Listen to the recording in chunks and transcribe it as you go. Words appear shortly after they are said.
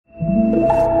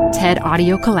TED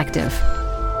Audio Collective.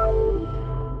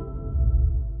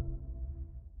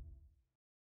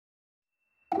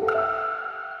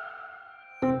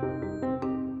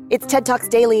 It's TED Talks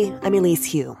Daily. I'm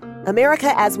Elise Hu.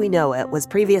 America as we know it was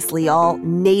previously all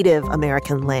Native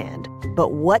American land.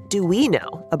 But what do we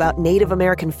know about Native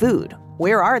American food?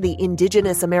 Where are the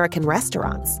Indigenous American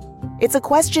restaurants? It's a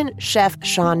question Chef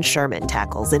Sean Sherman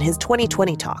tackles in his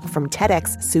 2020 talk from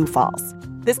TEDx Sioux Falls.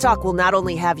 This talk will not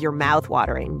only have your mouth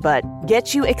watering, but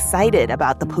get you excited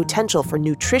about the potential for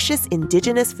nutritious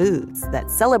Indigenous foods that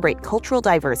celebrate cultural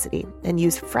diversity and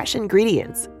use fresh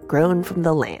ingredients grown from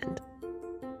the land.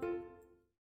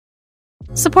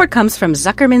 Support comes from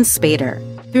Zuckerman Spader.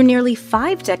 Through nearly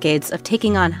 5 decades of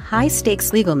taking on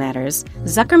high-stakes legal matters,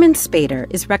 Zuckerman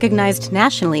Spader is recognized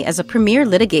nationally as a premier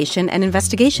litigation and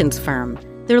investigations firm.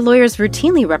 Their lawyers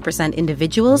routinely represent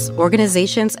individuals,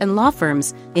 organizations, and law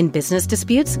firms in business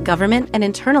disputes, government and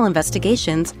internal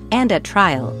investigations, and at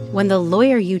trial, when the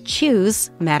lawyer you choose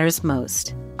matters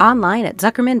most. Online at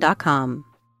Zuckerman.com.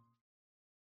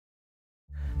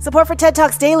 Support for TED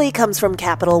Talks Daily comes from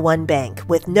Capital One Bank.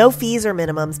 With no fees or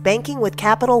minimums, banking with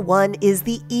Capital One is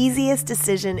the easiest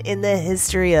decision in the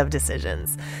history of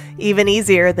decisions. Even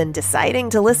easier than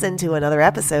deciding to listen to another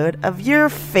episode of your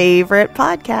favorite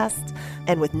podcast.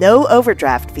 And with no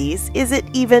overdraft fees, is it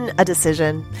even a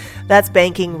decision? That's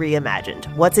banking reimagined.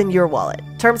 What's in your wallet?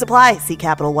 Terms apply. See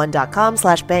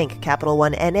CapitalOne.com/bank. Capital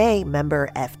One N.A. member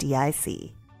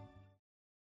FDIC.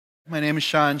 My name is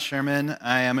Sean Sherman.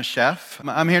 I am a chef.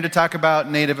 I'm here to talk about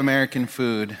Native American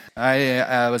food.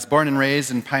 I was born and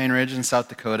raised in Pine Ridge in South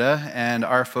Dakota, and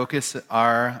our focus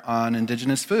are on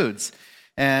Indigenous foods.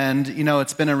 And,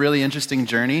 it's been a really interesting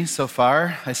journey so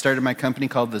far. I started my company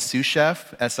called The Sioux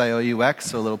Chef, S-I-O-U-X,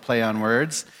 so a little play on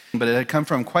words. But it had come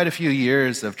from quite a few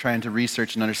years of trying to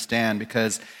research and understand,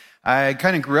 because I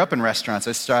kind of grew up in restaurants.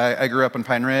 I grew up in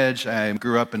Pine Ridge. I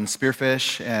grew up in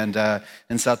Spearfish and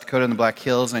in South Dakota in the Black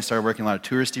Hills, and I started working in a lot of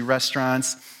touristy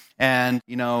restaurants. And,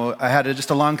 I had just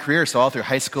a long career. So all through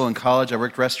high school and college, I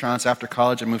worked restaurants. After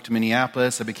college, I moved to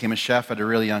Minneapolis. I became a chef at a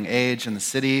really young age in the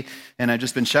city, and I've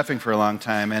just been chefing for a long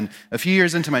time. And a few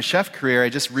years into my chef career, I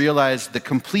just realized the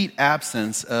complete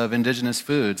absence of Indigenous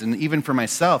foods. And even for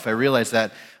myself, I realized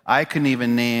that I couldn't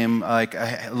even name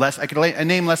name less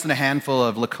than a handful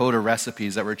of Lakota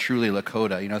recipes that were truly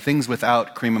Lakota. Things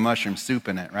without cream of mushroom soup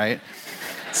in it, right?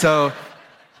 So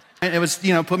it was,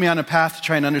 put me on a path to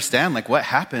try and understand, what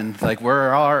happened,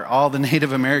 where are all the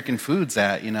Native American foods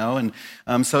at, And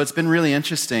so it's been really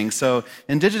interesting. So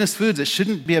Indigenous foods, it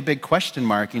shouldn't be a big question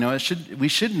mark, we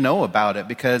should know about it,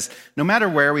 because no matter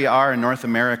where we are in North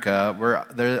America,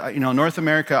 North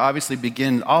America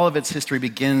obviously all of its history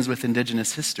begins with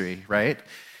Indigenous history, right?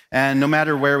 And no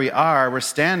matter where we are, we're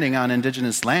standing on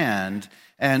Indigenous land.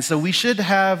 And so we should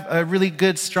have a really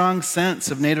good, strong sense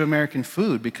of Native American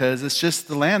food, because it's just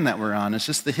the land that we're on. It's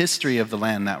just the history of the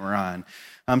land that we're on.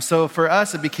 So for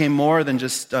us, it became more than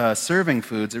just serving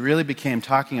foods. It really became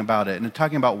talking about it and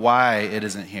talking about why it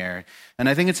isn't here. And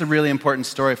I think it's a really important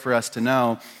story for us to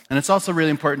know. And it's also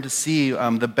really important to see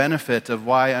the benefit of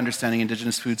why understanding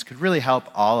Indigenous foods could really help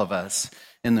all of us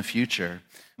in the future.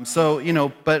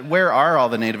 So, but where are all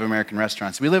the Native American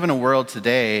restaurants? We live in a world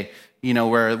today,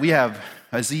 where we have,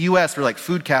 as the U.S., we're like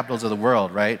food capitals of the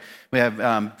world, right? We have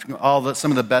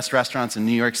some of the best restaurants in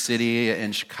New York City,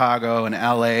 in Chicago, and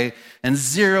L.A., and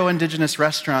 0 Indigenous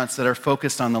restaurants that are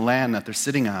focused on the land that they're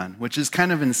sitting on, which is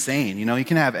kind of insane. You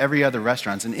can have every other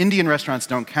restaurant, and Indian restaurants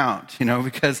don't count,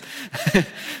 because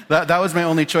that was my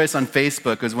only choice on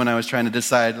Facebook, was when I was trying to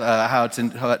decide how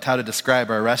to describe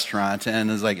our restaurant,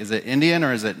 and it was like, is it Indian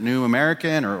or is it New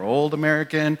American or Old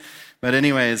American? But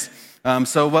anyways.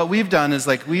 So what we've done is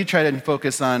we try to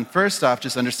focus on, first off,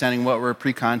 just understanding what were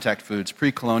pre-contact foods,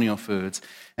 pre-colonial foods.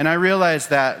 And I realized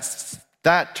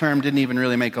that term didn't even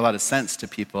really make a lot of sense to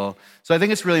people. So I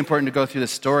think it's really important to go through the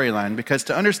storyline, because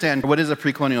to understand what is a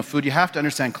pre-colonial food, you have to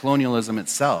understand colonialism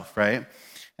itself, right?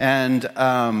 And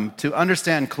to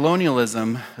understand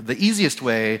colonialism, the easiest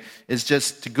way is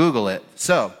just to Google it.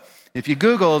 So if you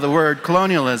Google the word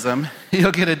colonialism,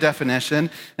 you'll get a definition.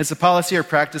 It's a policy or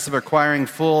practice of acquiring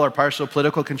full or partial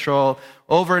political control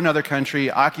over another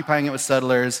country, occupying it with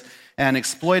settlers, and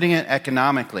exploiting it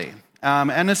economically.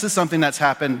 And this is something that's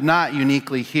happened not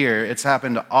uniquely here. It's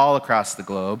happened all across the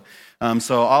globe.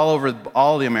 So all over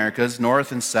all the Americas,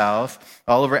 North and South,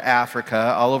 all over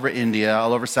Africa, all over India,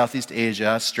 all over Southeast Asia,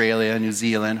 Australia, New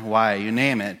Zealand, Hawaii, you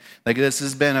name it. This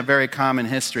has been a very common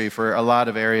history for a lot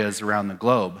of areas around the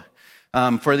globe.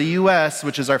 For the U.S.,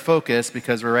 which is our focus,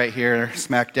 because we're right here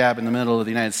smack dab in the middle of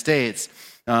the United States,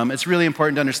 It's really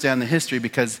important to understand the history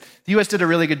because the U.S. did a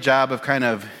really good job of kind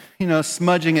of,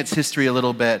 smudging its history a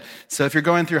little bit. So if you're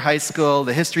going through high school,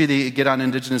 the history that you get on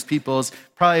Indigenous peoples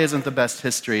probably isn't the best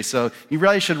history. So you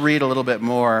really should read a little bit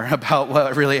more about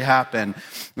what really happened.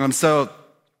 So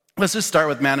let's just start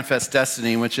with Manifest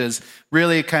Destiny, which is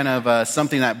really kind of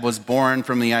something that was born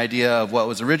from the idea of what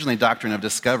was originally Doctrine of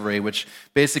Discovery, which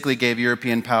basically gave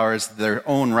European powers their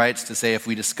own rights to say if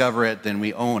we discover it, then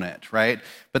we own it, right?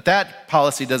 But that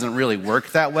policy doesn't really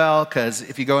work that well because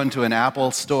if you go into an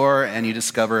Apple store and you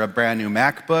discover a brand new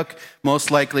MacBook,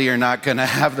 most likely you're not going to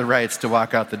have the rights to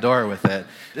walk out the door with it.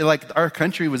 Like our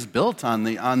country was built on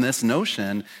this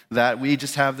notion that we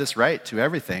just have this right to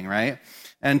everything, right?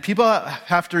 And people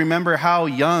have to remember how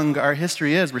young our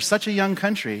history is. We're such a young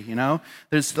country,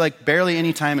 There's like barely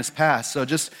any time has passed. So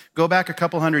just go back a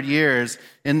couple hundred years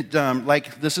and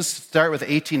let's just start with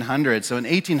 1800. So in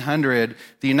 1800,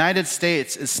 the United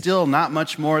States is still not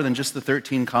much more than just the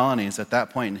 13 colonies at that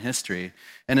point in history.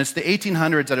 And it's the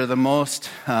 1800s that are the most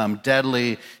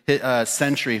deadly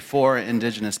century for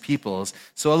Indigenous peoples.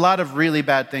 So a lot of really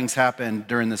bad things happened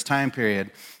during this time period.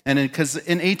 And because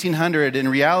in 1800, in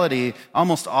reality,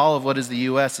 almost all of what is the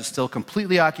U.S. is still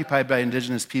completely occupied by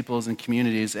Indigenous peoples and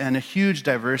communities, and a huge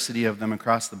diversity of them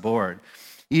across the board.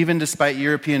 Even despite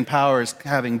European powers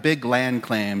having big land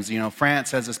claims, France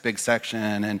has this big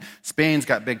section, and Spain's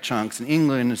got big chunks, and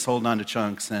England is holding on to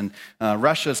chunks, and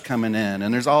Russia's coming in,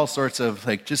 and there's all sorts of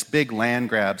just big land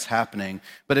grabs happening.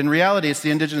 But in reality, it's the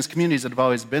Indigenous communities that have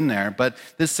always been there. But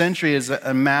this century is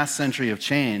a mass century of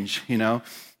change,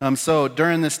 So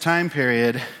during this time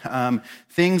period,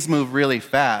 things move really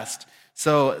fast.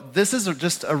 So this is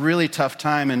just a really tough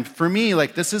time. And for me,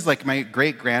 this is my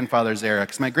great-grandfather's era,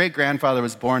 because my great-grandfather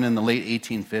was born in the late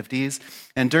 1850s.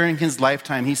 And during his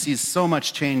lifetime, he sees so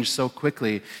much change so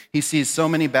quickly. He sees so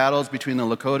many battles between the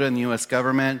Lakota and the U.S.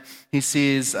 government. He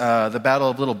sees the Battle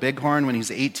of Little Bighorn when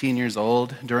he's 18 years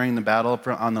old during the battle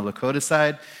on the Lakota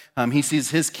side. He sees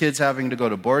his kids having to go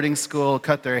to boarding school,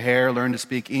 cut their hair, learn to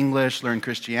speak English, learn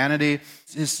Christianity.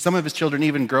 Some of his children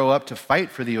even grow up to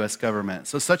fight for the U.S. government.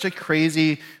 So such a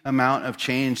crazy amount of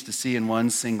change to see in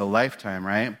one single lifetime,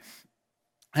 right?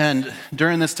 And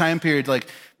during this time period,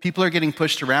 people are getting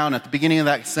pushed around. At the beginning of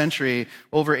that century,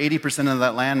 over 80% of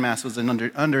that landmass was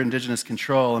under Indigenous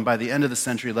control, and by the end of the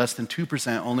century, less than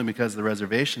 2% only because of the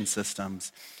reservation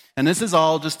systems. And this is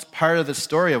all just part of the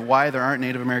story of why there aren't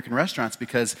Native American restaurants,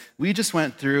 because we just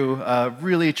went through a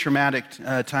really traumatic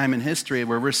time in history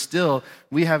where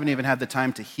we haven't even had the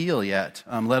time to heal yet,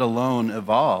 let alone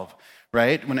evolve,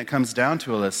 right, when it comes down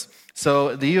to this.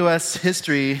 So the U.S.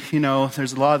 history,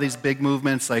 there's a lot of these big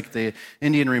movements like the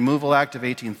Indian Removal Act of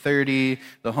 1830,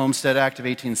 the Homestead Act of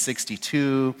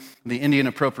 1862, the Indian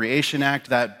Appropriation Act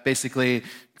that basically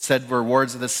said we're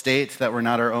wards of the state, that we're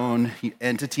not our own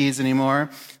entities anymore.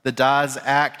 The Dawes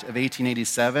Act of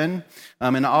 1887.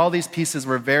 And all these pieces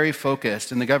were very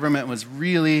focused, and the government was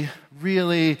really,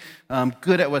 really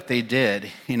good at what they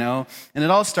did, And it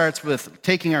all starts with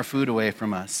taking our food away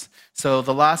from us. So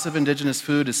the loss of Indigenous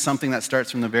food is something that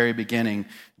starts from the very beginning.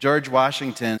 George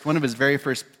Washington, one of his very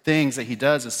first things that he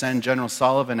does is send General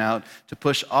Sullivan out to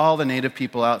push all the Native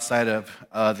people outside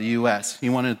of the U.S. He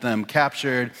wanted them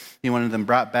captured, he wanted them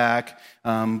brought back,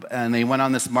 and they went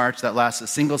on this march that lasts a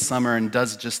single summer and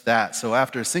does just that. So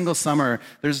after a single summer,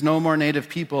 there's no more Native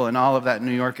people in all of that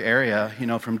New York area,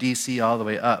 from D.C. all the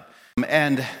way up.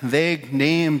 And they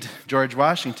named George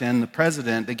Washington the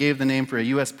president. They gave the name for a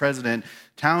U.S. president,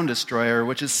 Town Destroyer,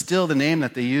 which is still the name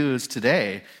that they use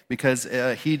today because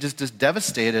he just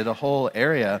devastated a whole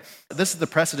area. This is the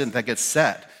precedent that gets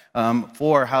set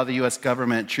for how the U.S.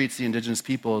 government treats the Indigenous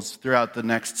peoples throughout the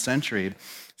next century.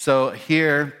 So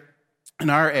here in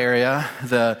our area,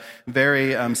 the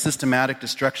very systematic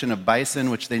destruction of bison,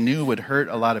 which they knew would hurt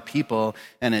a lot of people,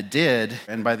 and it did.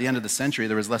 And by the end of the century,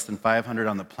 there was less than 500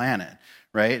 on the planet,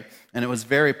 right? And it was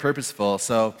very purposeful.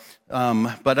 So,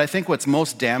 but I think what's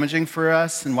most damaging for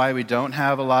us and why we don't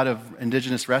have a lot of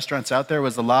Indigenous restaurants out there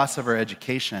was the loss of our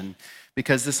education.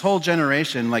 Because this whole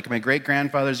generation, like my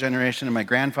great-grandfather's generation and my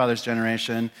grandfather's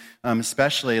generation,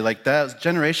 especially, those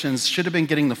generations should have been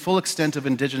getting the full extent of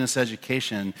Indigenous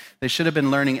education. They should have been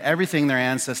learning everything their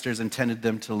ancestors intended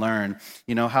them to learn.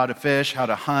 How to fish, how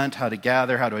to hunt, how to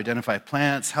gather, how to identify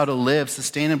plants, how to live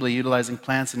sustainably utilizing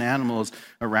plants and animals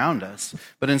around us.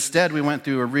 But instead, we went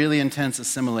through a really intense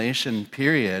assimilation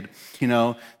period.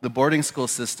 The boarding school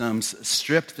systems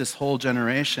stripped this whole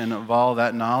generation of all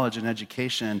that knowledge and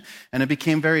education, and it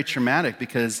became very traumatic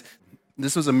because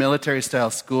this was a military-style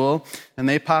school, and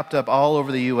they popped up all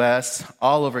over the U.S.,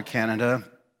 all over Canada,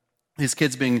 These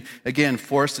kids being, again,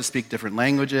 forced to speak different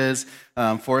languages,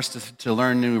 forced to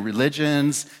learn new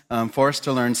religions, forced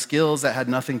to learn skills that had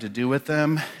nothing to do with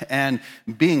them. And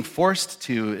being forced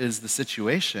to is the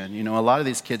situation. A lot of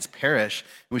these kids perish.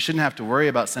 We shouldn't have to worry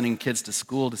about sending kids to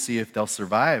school to see if they'll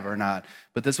survive or not.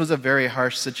 But this was a very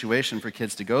harsh situation for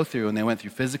kids to go through. And they went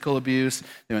through physical abuse,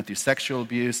 they went through sexual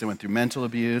abuse, they went through mental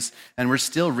abuse. And we're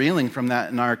still reeling from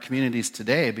that in our communities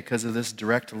today because of this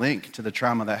direct link to the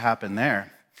trauma that happened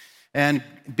there. And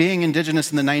being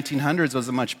Indigenous in the 1900s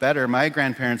was much better. My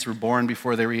grandparents were born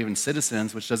before they were even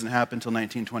citizens, which doesn't happen until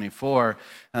 1924.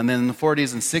 And then in the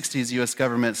 40s and 60s, U.S.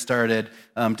 government started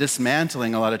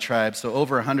dismantling a lot of tribes. So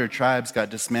over 100 tribes got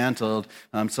dismantled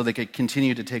so they could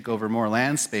continue to take over more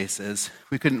land spaces.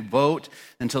 We couldn't vote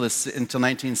until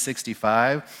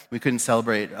 1965. We couldn't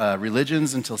celebrate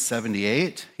religions until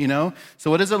 78,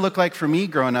 So what does it look like for me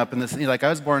growing up in this? I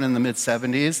was born in the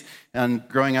mid-70s, and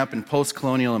growing up in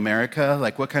post-colonial America,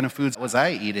 what kind of foods was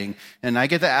I eating? And I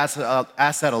get to ask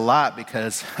that a lot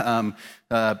because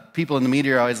people in the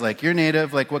media are always like, you're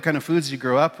Native, what kind of foods did you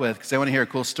grow up with? Because they want to hear a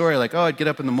cool story, I'd get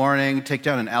up in the morning, take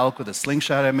down an elk with a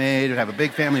slingshot I made, have a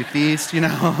big family feast,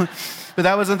 But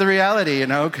that wasn't the reality,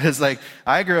 because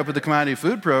I grew up with the commodity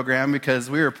food program because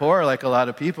we were poor like a lot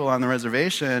of people on the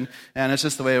reservation, and it's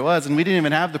just the way it was. And we didn't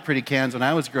even have the pretty cans when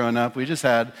I was growing up. We just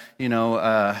had,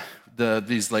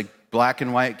 these black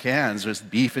and white cans, just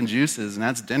beef and juices, and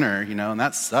that's dinner, and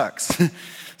that sucks.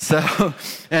 So,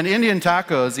 and Indian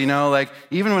tacos,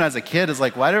 even when I was a kid, it's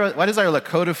why does our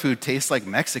Lakota food taste like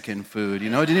Mexican food? It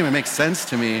didn't even make sense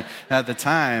to me at the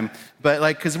time. But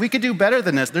because we could do better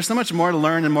than this. There's so much more to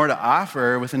learn and more to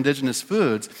offer with Indigenous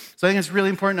foods. So I think it's really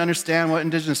important to understand what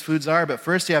Indigenous foods are. But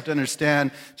first you have to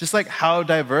understand just how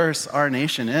diverse our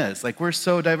nation is. We're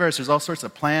so diverse. There's all sorts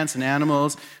of plants and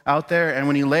animals out there. And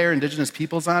when you layer Indigenous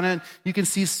peoples on it, you can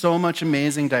see so much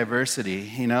amazing diversity,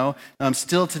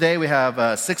 Still today we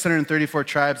have 634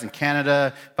 tribes in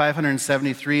Canada,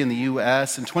 573 in the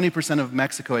U.S., and 20% of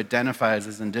Mexico identifies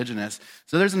as Indigenous.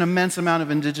 So there's an immense amount of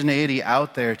indigeneity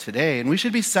out there today. And we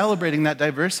should be celebrating that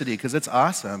diversity because it's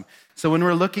awesome. So when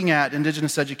we're looking at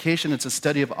Indigenous education, it's a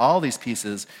study of all these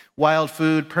pieces: wild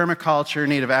food, permaculture,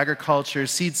 native agriculture,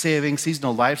 seed saving,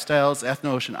 seasonal lifestyles,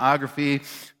 ethno-oceanography,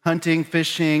 hunting,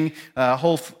 fishing,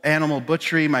 whole animal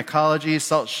butchery, mycology,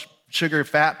 salt, sugar,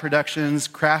 fat productions,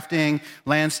 crafting,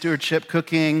 land stewardship,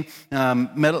 cooking,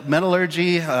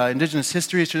 metallurgy, Indigenous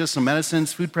histories, traditional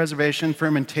medicines, food preservation,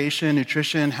 fermentation,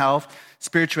 nutrition, health,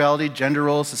 spirituality, gender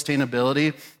roles,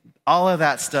 sustainability. All of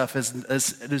that stuff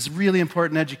is really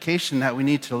important education that we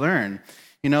need to learn.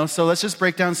 So let's just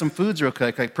break down some foods real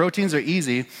quick. Proteins are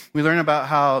easy. We learn about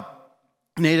how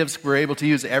Natives were able to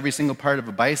use every single part of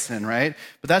a bison, right?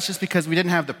 But that's just because we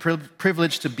didn't have the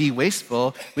privilege to be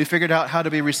wasteful. We figured out how to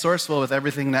be resourceful with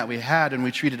everything that we had, and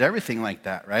we treated everything like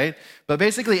that, right? But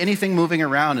basically anything moving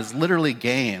around is literally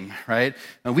game, right?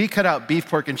 And we cut out beef,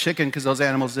 pork, and chicken because those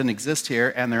animals didn't exist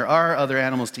here, and there are other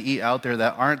animals to eat out there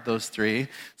that aren't those three.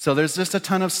 So there's just a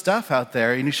ton of stuff out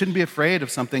there, and you shouldn't be afraid of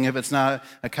something if it's not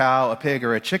a cow, a pig,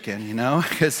 or a chicken,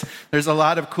 because there's a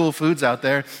lot of cool foods out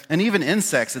there. And even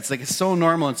insects, it's so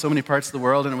normal in so many parts of the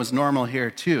world, and it was normal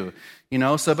here too.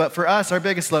 But for us, our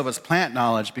biggest love was plant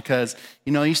knowledge because,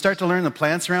 you start to learn the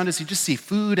plants around us, you just see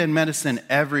food and medicine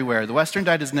everywhere. The Western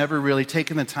diet has never really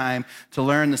taken the time to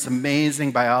learn this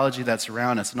amazing biology that's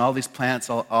around us and all these plants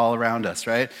all around us,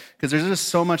 right? Because there's just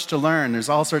so much to learn. There's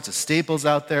all sorts of staples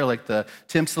out there, like the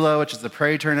timsala, which is the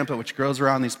prairie turnip, which grows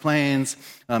around these plains,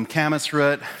 camas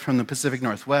root from the Pacific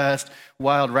Northwest,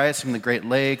 wild rice from the Great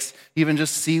Lakes, even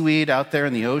just seaweed out there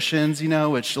in the oceans,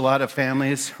 which a lot of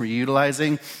families were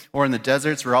utilizing, or in the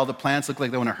deserts where all the plants look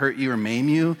like they want to hurt you or maim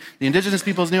you. The Indigenous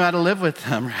peoples knew how to live with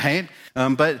them, right?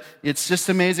 But it's just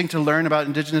amazing to learn about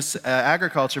Indigenous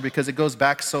agriculture because it goes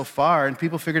back so far, and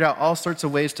people figured out all sorts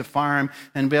of ways to farm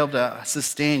and be able to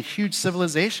sustain huge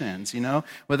civilizations,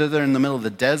 whether they're in the middle of the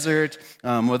desert,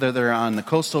 whether they're on the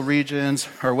coastal regions,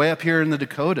 or way up here in the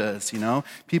Dakotas,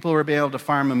 People were able to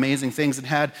farm amazing things and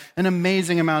had an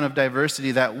amazing amount of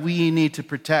diversity that we need to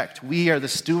protect. We are the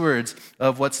stewards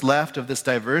of what's left of this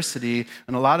diversity,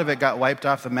 and a lot of it got wiped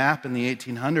off the map in the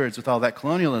 1800s with all that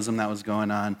colonialism that was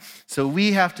going on. So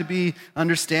we have to be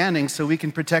understanding so we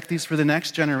can protect these for the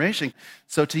next generation.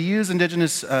 So to use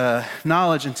Indigenous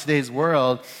knowledge in today's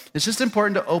world, it's just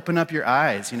important to open up your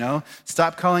eyes,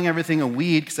 Stop calling everything a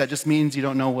weed because that just means you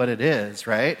don't know what it is,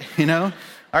 right?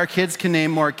 Our kids can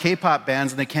name more K-pop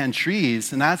bands than they can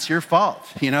trees, and that's your fault,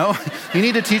 You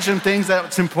need to teach them things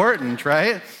that's important,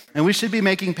 right? And we should be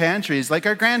making pantries like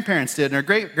our grandparents did and our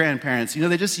great-grandparents.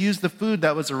 They just used the food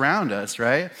that was around us,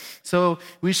 right? So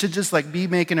we should just be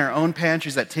making our own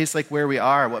pantries that taste like where we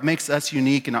are, what makes us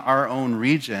unique in our own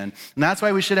region. And that's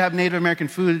why we should have Native American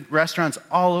food restaurants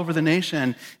all over the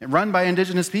nation run by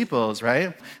Indigenous peoples,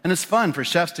 right? And it's fun for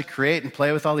chefs to create and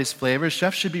play with all these flavors.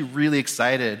 Chefs should be really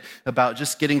excited about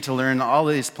just getting to learn all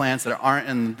of these plants that aren't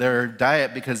in their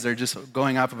diet because they're just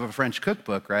going off of a French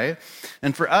cookbook, right?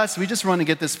 And for us, we just want to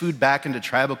get this food back into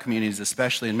tribal communities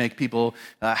especially and make people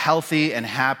healthy and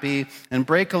happy and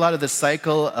break a lot of the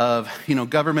cycle of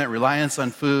government reliance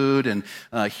on food and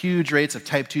huge rates of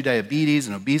type 2 diabetes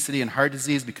and obesity and heart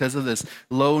disease because of this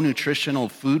low nutritional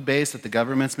food base that the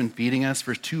government's been feeding us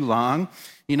for too long.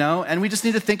 And we just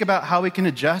need to think about how we can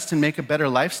adjust and make a better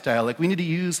lifestyle. We need to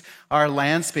use our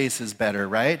land spaces better,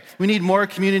 right? We need more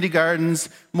community gardens,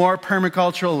 more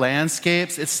permacultural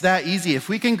landscapes. It's that easy. If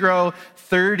we can grow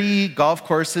 30 golf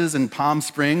courses in Palm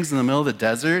Springs in the middle of the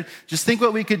desert, just think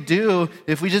what we could do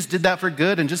if we just did that for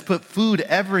good and just put food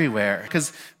everywhere.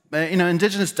 Because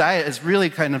Indigenous diet is really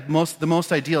kind of the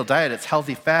most ideal diet. It's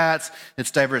healthy fats, it's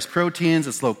diverse proteins,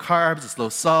 it's low carbs, it's low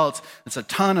salt, it's a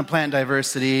ton of plant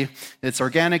diversity, it's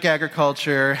organic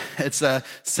agriculture, it's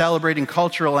celebrating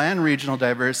cultural and regional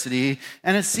diversity,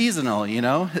 and it's seasonal,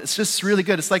 It's just really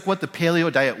good. It's like what the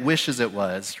paleo diet wishes it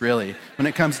was, really, when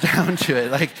it comes down to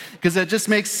it, because it just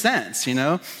makes sense,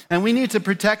 And we need to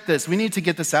protect this. We need to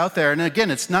get this out there. And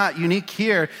again, it's not unique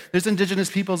here. There's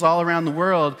Indigenous peoples all around the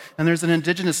world, and there's an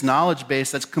Indigenous knowledge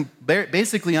base that's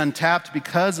basically untapped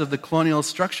because of the colonial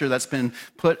structure that's been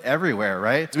put everywhere,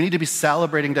 right? So we need to be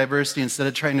celebrating diversity instead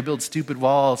of trying to build stupid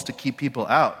walls to keep people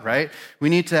out, right? We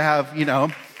need to have,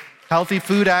 healthy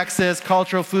food access,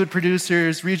 cultural food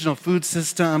producers, regional food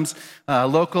systems,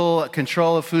 local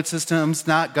control of food systems,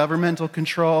 not governmental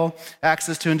control,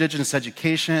 access to Indigenous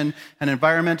education, and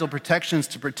environmental protections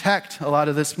to protect a lot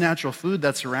of this natural food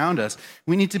that's around us.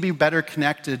 We need to be better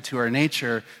connected to our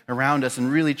nature around us and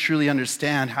really truly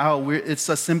understand how it's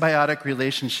a symbiotic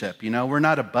relationship. We're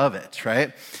not above it,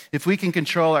 right? If we can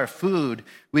control our food,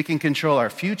 we can control our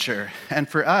future. And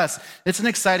for us, it's an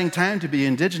exciting time to be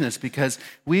Indigenous because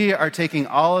we are taking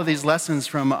all of these lessons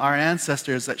from our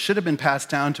ancestors that should have been passed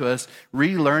down to us,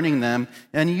 relearning them,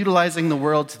 and utilizing the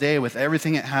world today with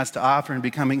everything it has to offer and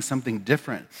becoming something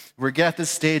different. We're at this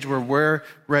stage where we're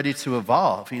ready to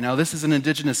evolve. This is an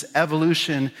Indigenous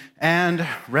evolution and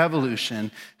revolution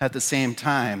at the same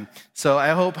time. So I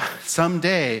hope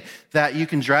someday that you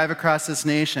can drive across this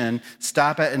nation,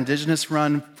 stop at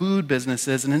Indigenous-run food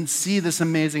businesses, and then see this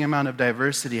amazing amount of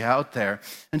diversity out there.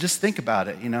 And just think about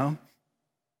it,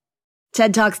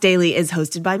 TED Talks Daily is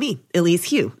hosted by me, Elise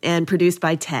Hugh, and produced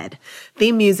by TED.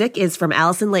 Theme music is from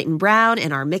Allison Leighton Brown,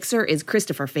 and our mixer is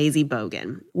Christopher Fazy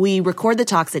Bogan. We record the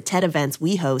talks at TED events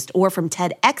we host or from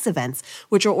TEDx events,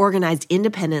 which are organized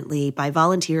independently by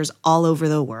volunteers all over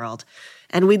the world.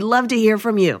 And we'd love to hear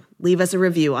from you. Leave us a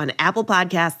review on Apple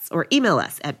Podcasts or email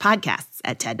us at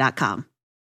podcasts@ted.com.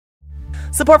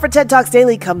 Support for TED Talks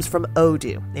Daily comes from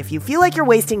Odoo. If you feel like you're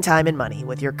wasting time and money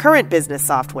with your current business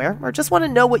software or just want to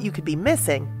know what you could be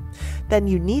missing, then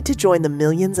you need to join the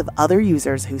millions of other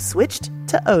users who switched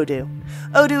to Odoo.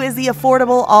 Odoo is the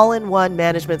affordable all-in-one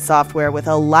management software with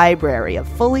a library of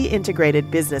fully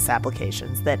integrated business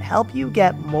applications that help you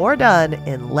get more done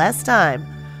in less time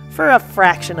for a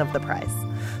fraction of the price.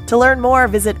 To learn more,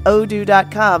 visit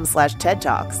odoo.com/TED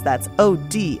Talks. That's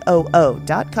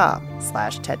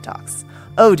ODOO.com/TED Talks.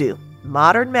 Odoo,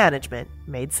 modern management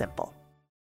made simple.